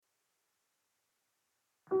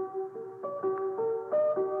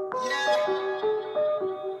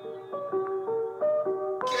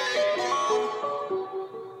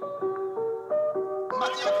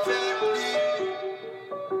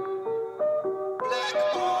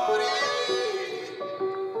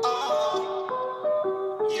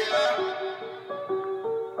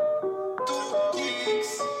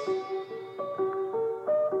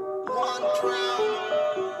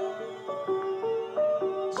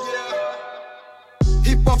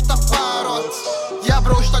hip-hop tá parot. Ja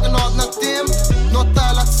bro, estagnado na tempo, não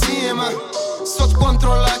tá lá de cima. Só te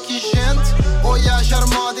controlar aqui gente, olhas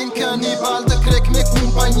armado em canibal, de crer que me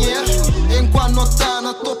companheiro. Enquanto não tá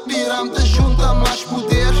na tua pirâmide, junta mais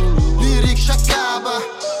poder. Lyrics acaba,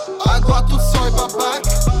 agora tudo só é babaca.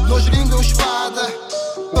 Nós ringam espada,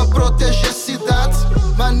 pra proteger a cidade.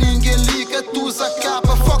 Mas ninguém liga, tu usa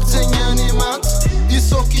capa, foco desenho animado. E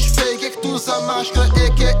só que fake é que tu usa máscara, é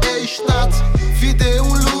que é estado. Vida é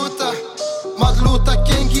luta, mas luta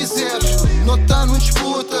quem quiser. Não tá numa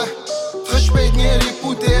disputa, respeito, dinheiro e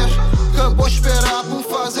poder. Que vou esperar por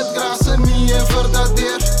fazer de graça, minha é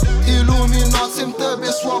verdadeiro. Iluminado sempre te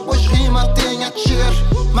abençoa, pois rima tem a descer.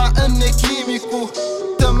 Mas ano é químico,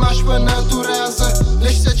 tá mais pra natureza.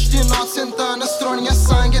 Leste é destinado, senta na strone, a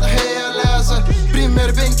sangue de realeza.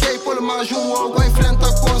 Primeiro bem capable, mas logo enfrenta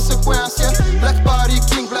a consequência. Black Party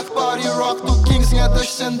King, Black Party Rock, do Kingz é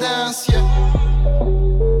descendência.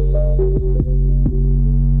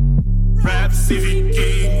 Rap Cv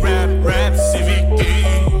King, rap Cv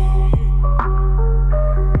King.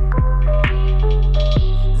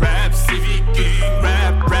 Rap Cv King,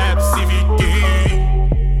 rap Cv King.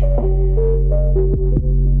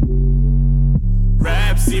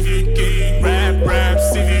 Rap Cv King, rap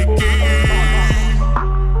Cv King.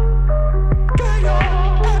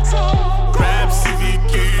 Rap Cv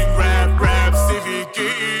King, rap Cv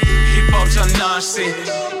King. Hip Hop já nasce,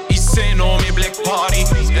 e sem nome Black Party.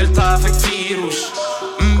 Ele tá feito vírus,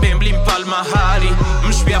 bem limpa Mahali. Me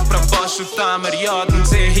espia pra baixo, tá mareado.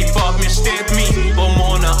 Mas é hip hop, me de mim.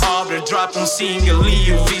 Bomo na obra, drop um single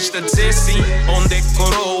e o vista dizer sim. Onde é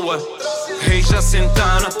coroa? Rei já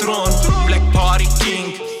senta na trono. Black Party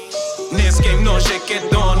King, nesse game nós é que é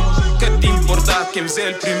dono. Que te importa que é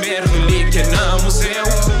o primeiro relíquia no museu.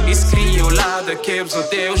 E se cria o lado que é o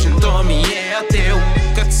Deus, então me é ateu.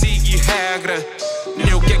 Que te sigue regra,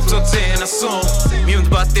 nem o que é que estou dizendo na som. Meu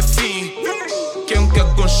debate é fim, que é um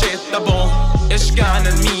conceito tá bom. És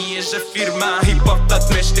ganas minhas, afirma hip hop tá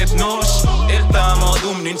de mestre de nós. Ele tá mal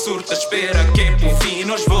do menino surta, espera que é por fim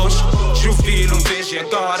nós vós. Juvilo vejo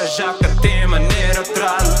agora, já que tem maneira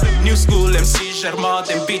neutral. New school MCs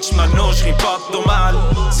armado em beats, mas nós hip hop do mal.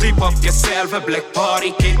 Se hip hop que é selva, Black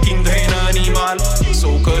Party, que é king do reino animal.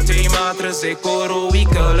 Sou que tem a trazer coro e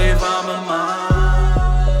que leva-me mal.